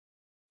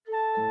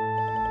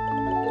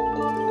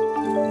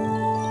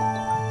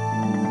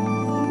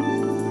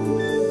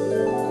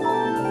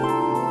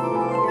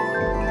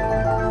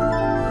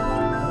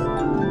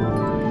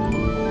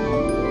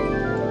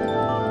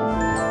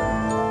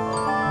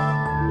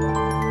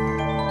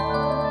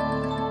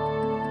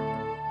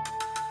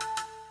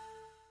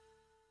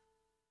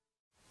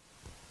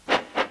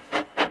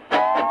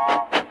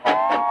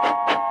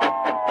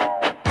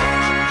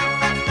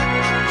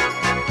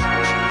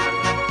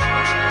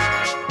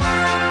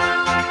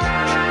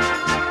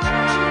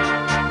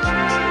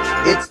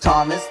It's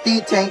Thomas the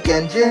Tank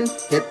Engine,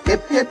 hip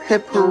hip hip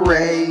hip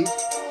hooray.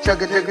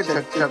 Chugga chugga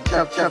chug chug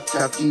chug chug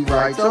chug, he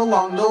rides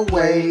along the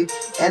way.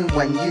 And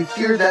when you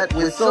hear that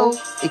whistle,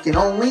 it can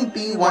only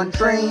be one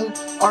train.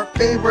 Our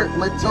favorite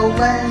little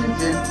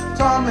engine,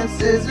 Thomas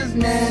is his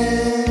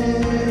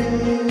name.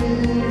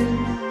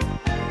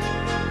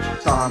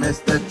 Thomas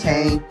the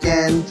Tank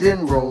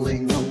Engine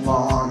rolling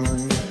along.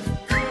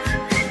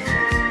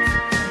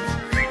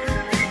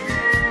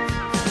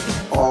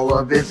 All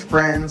of his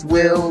friends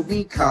will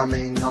be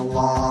coming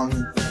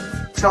along.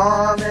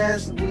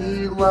 Thomas,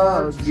 we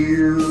love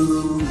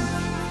you.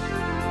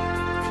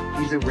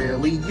 He's a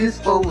really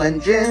useful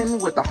engine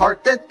with a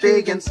heart that's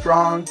big and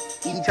strong.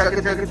 He chugga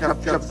chugga chup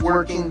chups,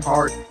 working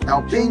hard,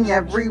 helping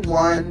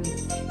everyone.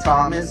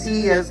 Thomas,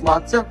 he has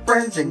lots of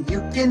friends and you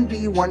can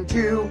be one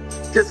too.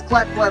 Just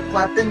clap, clap,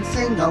 clap and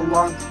sing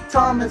along.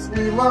 Thomas,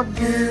 we love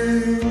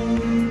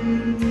you.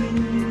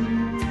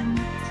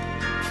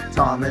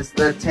 Thomas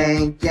the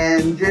Tank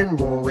Engine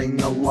rolling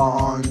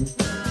along.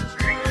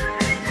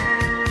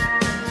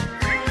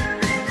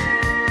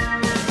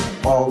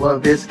 All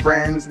of his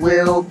friends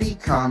will be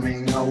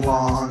coming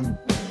along.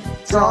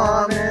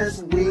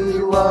 Thomas, we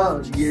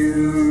love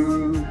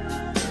you.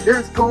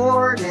 There's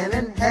Gordon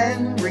and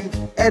Henry,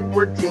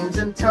 Edward, James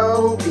and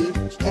Toby,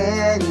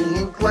 Annie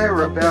and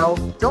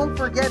Clarabelle. Don't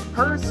forget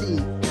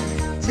Percy,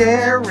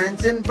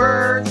 Terrence and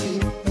Bertie,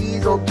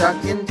 Diesel,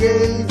 Duck and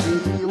Daisy.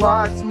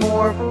 Lots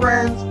more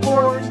friends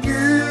for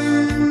you.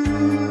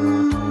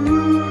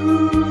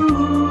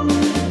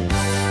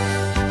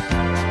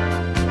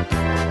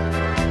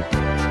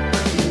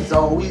 He's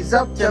always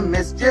up to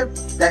mischief,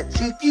 that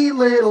cheeky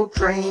little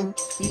train.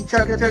 He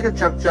chugga chugga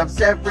chup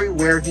chups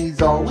everywhere,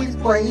 he's always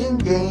playing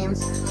games.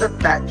 The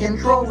fat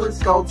controller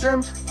scolds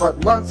him,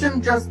 but loves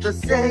him just the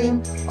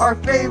same. Our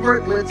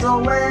favorite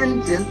little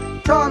engine,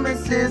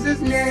 Thomas is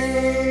his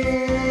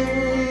name.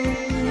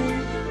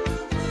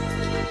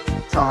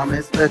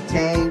 Thomas the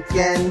Tank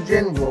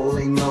Engine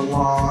rolling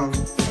along.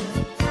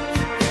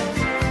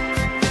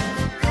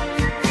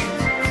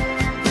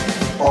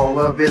 All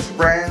of his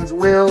friends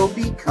will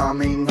be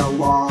coming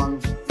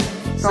along.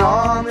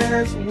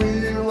 Thomas,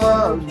 we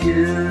love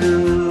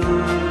you.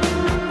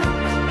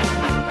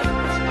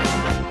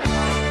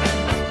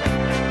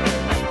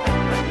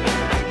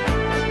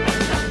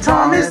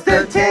 Thomas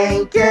the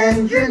Tank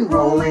Engine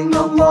rolling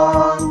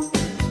along.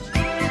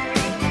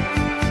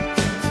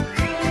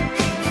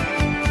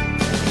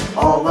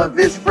 All of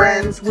his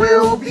friends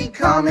will be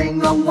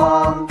coming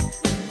along.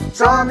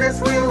 Thomas,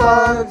 we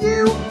love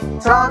you.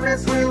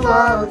 Thomas, we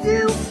love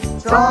you.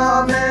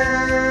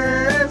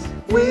 Thomas,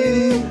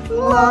 we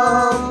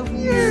love